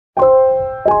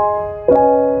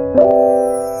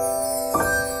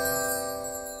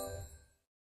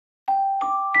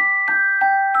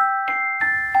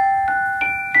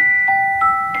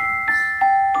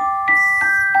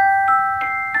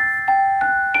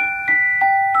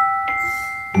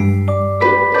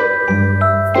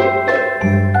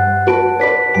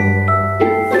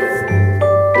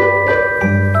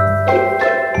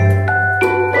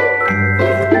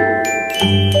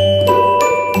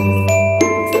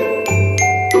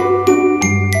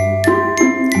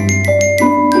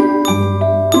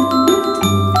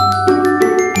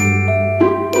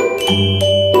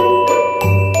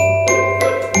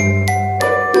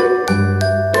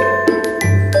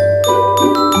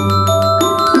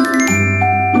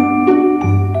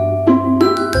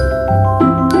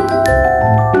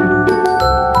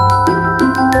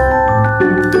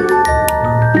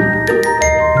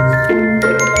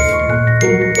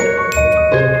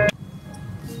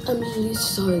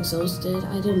Exhausted.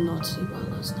 I did not sleep well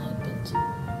last night, but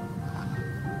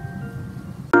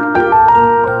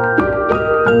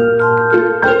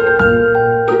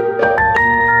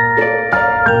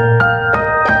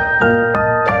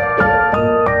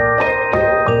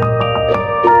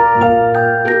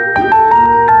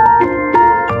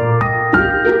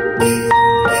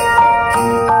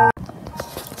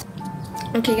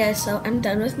okay guys, so I'm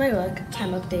done with my work.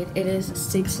 Time update. It is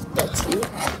 6:30.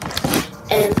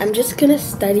 And I'm just gonna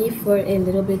study for a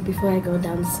little bit before I go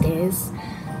downstairs.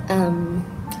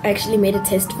 I actually made a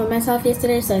test for myself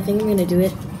yesterday, so I think I'm gonna do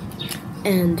it.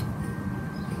 And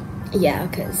yeah,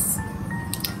 because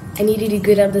I need to do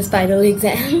good on this final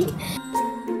exam.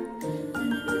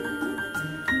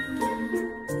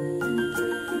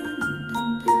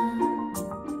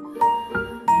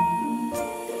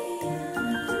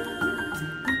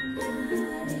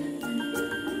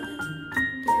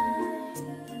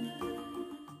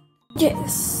 Okay,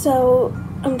 so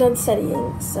I'm done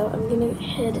studying, so I'm gonna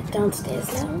head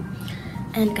downstairs now.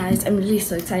 And guys, I'm really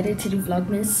so excited to do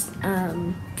Vlogmas.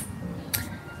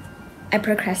 I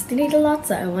procrastinate a lot,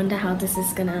 so I wonder how this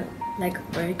is gonna like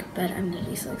work, but I'm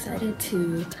really so excited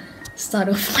to start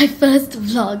off my first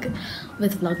vlog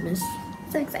with Vlogmas.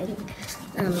 So exciting.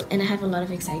 And I have a lot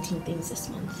of exciting things this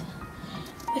month.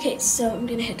 Okay, so I'm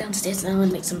gonna head downstairs now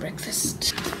and make some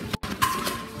breakfast.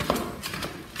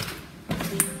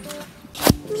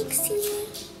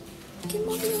 Good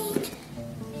morning.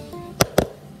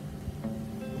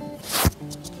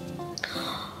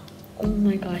 Oh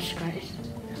my gosh, guys.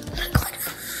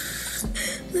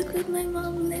 Look what my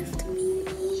mom left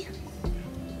me.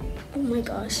 Oh my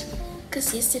gosh.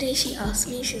 Because yesterday she asked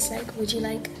me, she's like, would you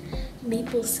like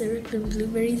maple syrup and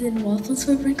blueberries and waffles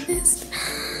for breakfast?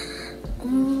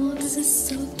 Oh, this is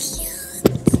so cute.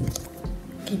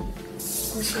 Okay.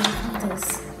 Oh, she left me this.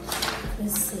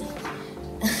 Let's see.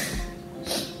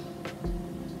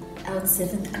 Out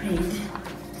 7th grade.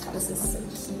 This is so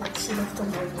cute. She left a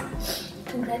note.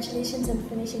 Congratulations on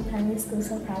finishing primary school.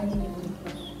 So proud of you.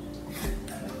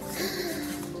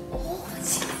 Oh,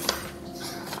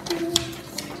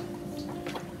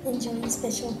 enjoying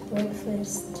special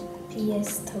breakfast.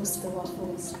 P.S. Toast the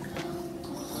waffles.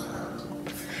 Oh,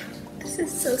 this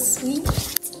is so sweet.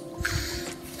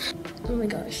 Oh my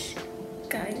gosh.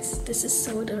 Guys, this is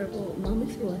so adorable. Mom,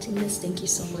 if you're watching this, thank you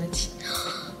so much.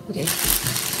 Okay.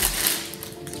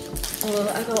 Oh,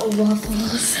 I got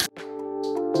waffles.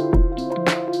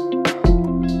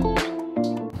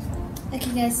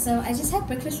 Okay guys, so I just had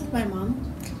breakfast with my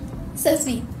mom. So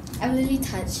sweet. I'm really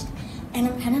touched. And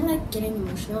I'm kind of like getting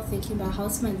emotional thinking about how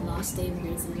it's my last day of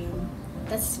racism.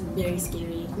 That's very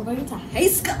scary. I'm going to high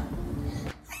school.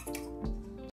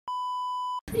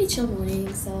 Pretty chill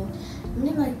morning, so I'm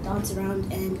gonna like dance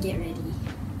around and get ready.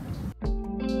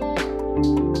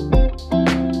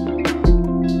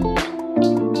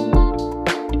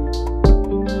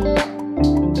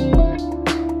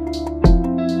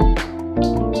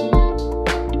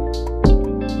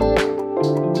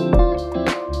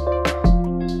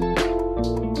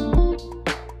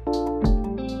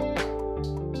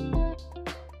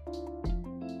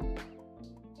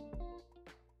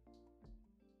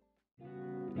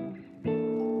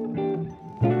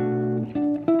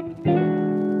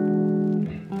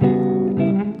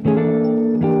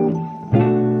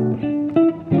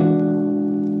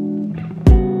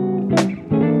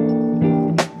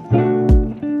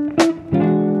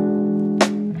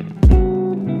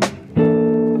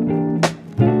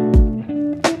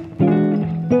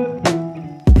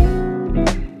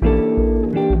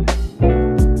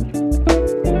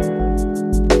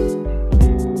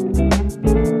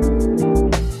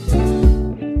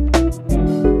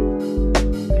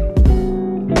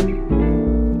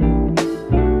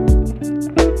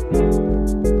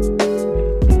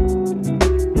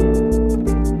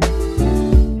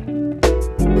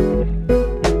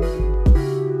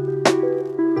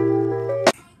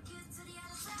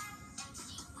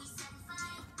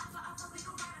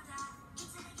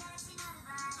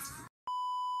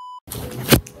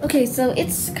 Okay, so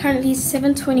it's currently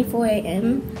 7:24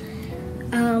 a.m.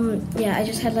 Yeah, I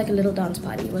just had like a little dance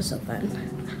party. It was so fun.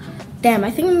 Damn,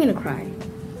 I think I'm gonna cry.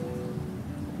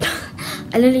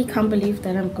 I literally can't believe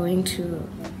that I'm going to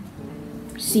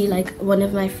see like one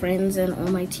of my friends and all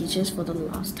my teachers for the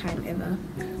last time ever.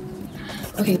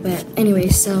 Okay, but anyway,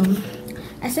 so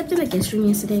I slept in the guest room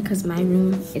yesterday because my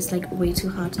room is like way too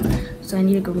hot, so I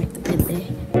need to go make the bed there.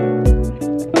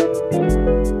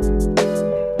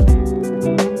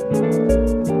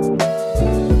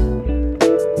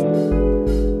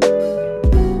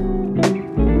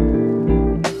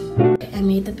 I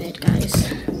made the bed, guys.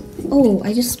 Oh,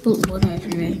 I just spilled water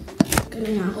everywhere.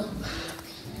 Gonna now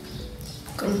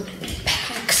go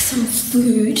pack some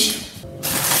food.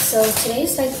 So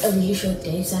today's like a really short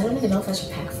day, so I don't even know if I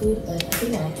should pack food, but I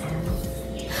think that I can,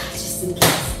 just in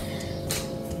case.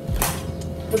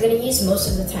 We're gonna use most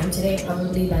of the time today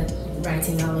probably like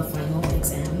writing our final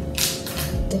exam,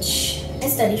 which I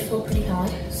studied for pretty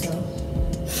hard, so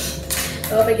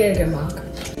I hope I get a good mark.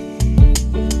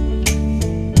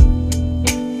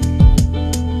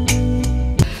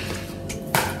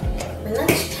 My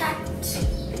lunch packed.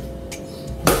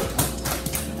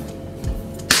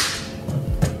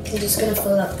 I'm just gonna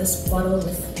fill up this bottle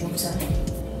with water.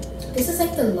 This is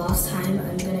like the last time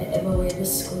I'm gonna ever wear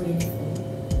this school uniform.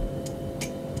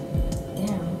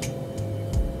 Damn.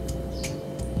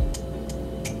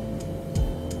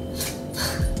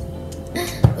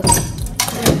 Oops.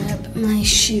 Grab my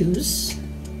shoes,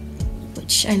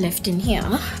 which I left in here.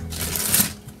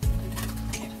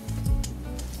 Okay.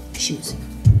 Shoes.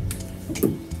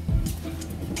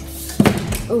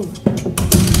 Oh.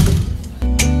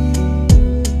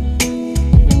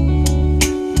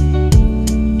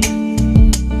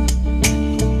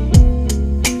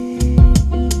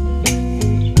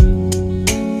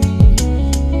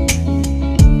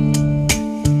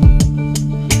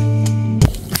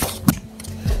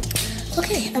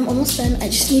 Okay, I'm almost done. I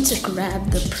just need to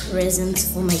grab the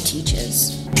presents for my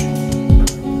teachers.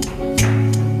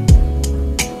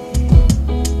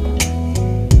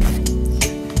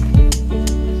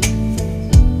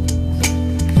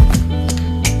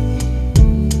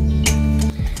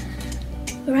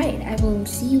 Right, I will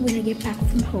see you when I get back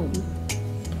from home.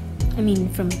 I mean,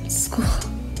 from school.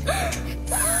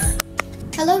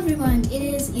 Hello everyone, it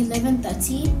is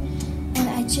 11:30 and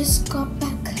I just got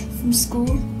back from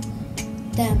school.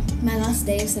 Damn, my last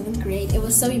day of 7th grade. It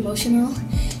was so emotional,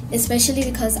 especially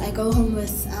because I go home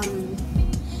with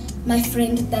my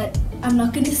friend that I'm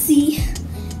not gonna see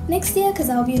next year because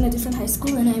I'll be in a different high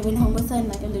school, and I went home with her and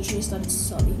like I literally started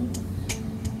sobbing.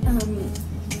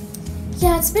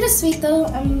 Yeah, it's bittersweet though.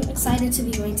 I'm excited to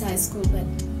be going to high school, but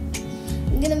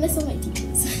I'm gonna miss all my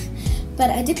teachers. But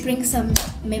I did bring some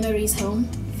memories home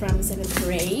from 7th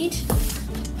grade.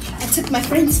 I took my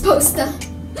friend's poster.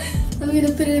 I'm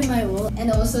gonna put it in my wall, and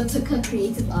I also took her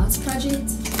creative arts project.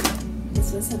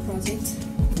 This was her project.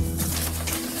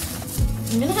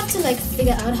 I'm gonna have to like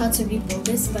figure out how to rebuild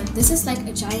this, but this is like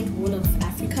a giant wall of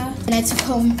Africa. And I took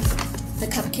home the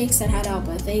cupcakes that had our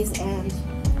birthdays, and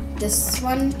this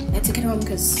one, I took it home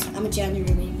because I'm a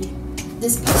January baby.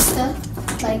 This poster,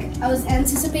 like I was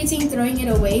anticipating throwing it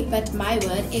away, but my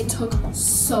word, it took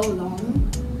so long.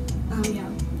 Yeah,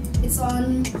 it's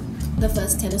on the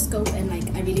first telescope, and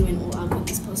like I really went all out with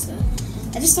this poster.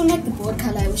 I just don't like the board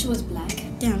color. I wish it was black.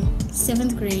 Damn,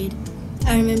 7th grade.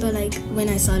 I remember like when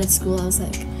I started school, I was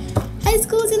like, high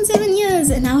school's in 7 years,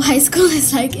 and now high school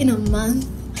is like in a month.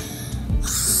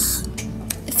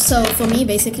 So for me,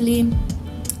 basically,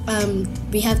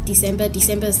 we have December.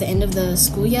 December is the end of the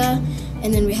school year,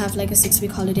 and then we have like a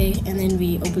 6-week holiday, and then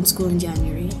we open school in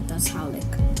January. That's how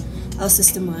like our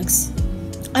system works.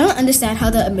 I don't understand how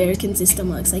the American system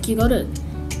works. Like you go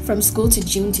from school to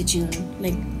June.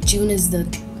 Like June is the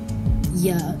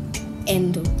year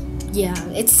end. Yeah,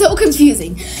 it's so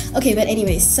confusing. Okay, but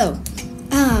anyways, so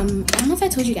I don't know if I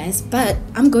told you guys, but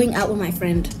I'm going out with my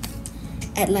friend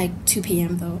at like 2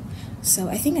 p.m. though. So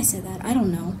I think I said that. I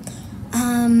don't know.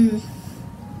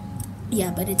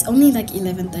 Yeah, but it's only like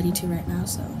 11:32 right now,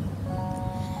 so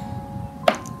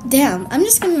damn, I'm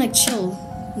just gonna like chill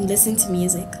and listen to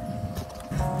music.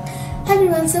 Hi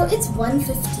everyone, so it's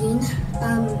 1:15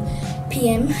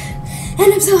 p.m.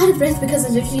 and I'm so out of breath because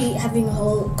I'm literally having a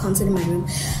whole concert in my room.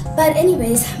 But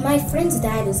anyways, my friend's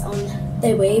dad is on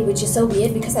their way, which is so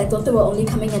weird because I thought they were only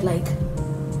coming at like,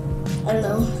 I don't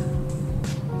know,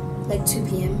 like 2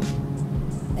 p.m.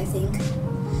 I think.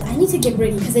 I need to get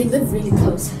ready because they live really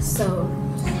close, so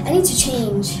I need to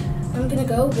change. I'm gonna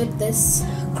go with this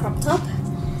crop top,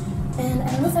 and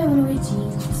I don't know if I want to wear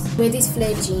jeans. Wear these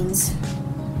flared jeans.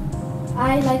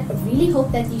 I like really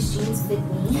hope that these jeans fit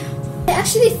me. They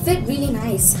actually fit really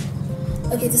nice.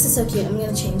 Okay, this is so cute. I'm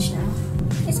gonna change now.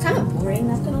 It's kind of boring,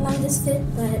 not gonna lie, this fit,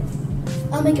 but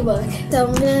I'll make it work. So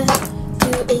I'm gonna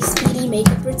do a speedy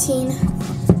makeup routine.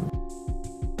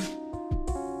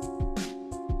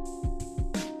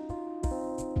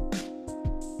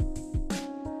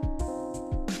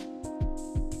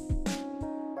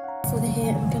 For the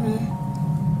hair, I'm gonna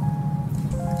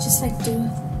just like do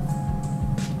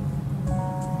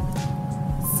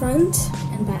front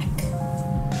and back.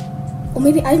 Or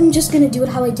maybe I'm just gonna do it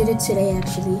how I did it today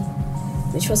actually,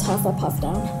 which was half up, half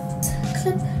down.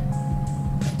 Clip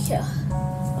here.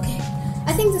 Okay,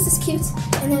 I think this is cute.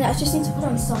 And then I just need to put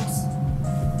on socks.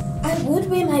 I would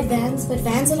wear my Vans, but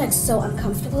Vans are like so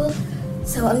uncomfortable.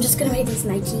 So I'm just gonna wear these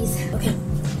Nikes. Okay,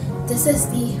 this is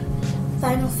the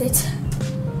final fit.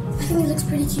 I think it looks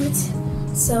pretty cute.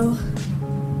 So,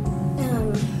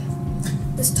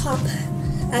 this top,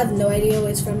 I have no idea where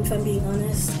it's from if I'm being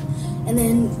honest. And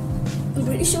then, I'm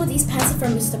pretty sure these pants are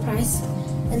from Mr. Price.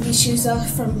 And these shoes are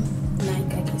from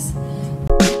Nike, I guess.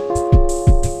 Okay.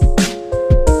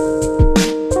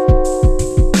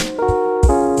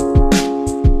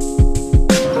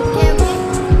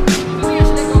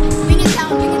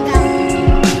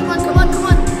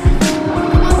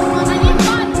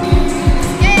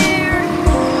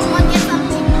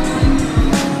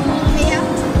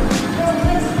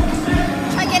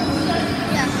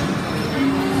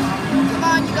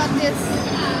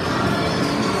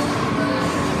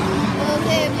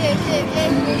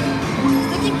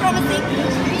 It's looking promising.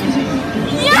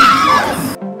 Yes!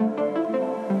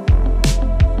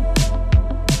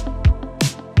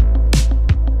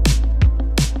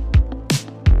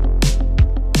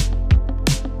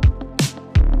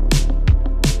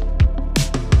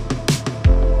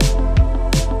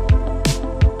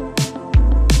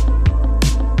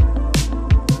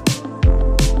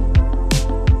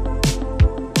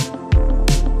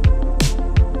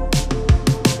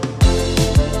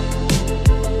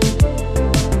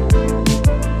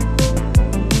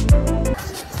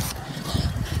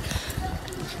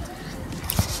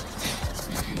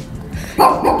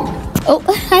 Oh,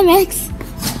 hi Max.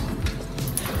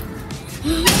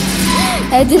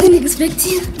 I didn't expect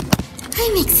you. Hi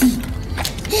Maxie.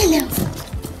 Hello.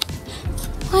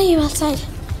 Why are you outside?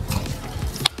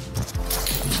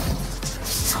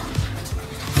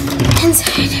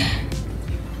 Inside.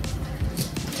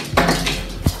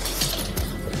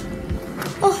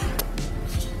 Oh.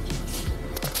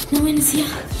 No one is here.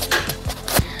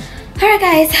 Alright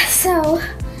guys, so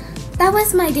that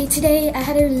was my day today. I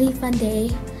had a really fun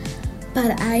day,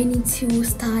 but I need to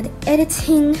start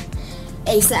editing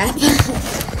ASAP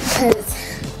because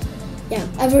yeah,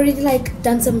 I've already like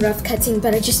done some rough cutting,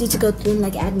 but I just need to go through and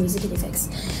like add music and effects.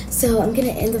 So I'm gonna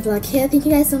end the vlog here. Thank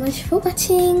you guys so much for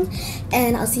watching,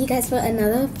 and I'll see you guys for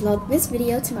another Vlogmas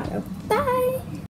video tomorrow. Bye.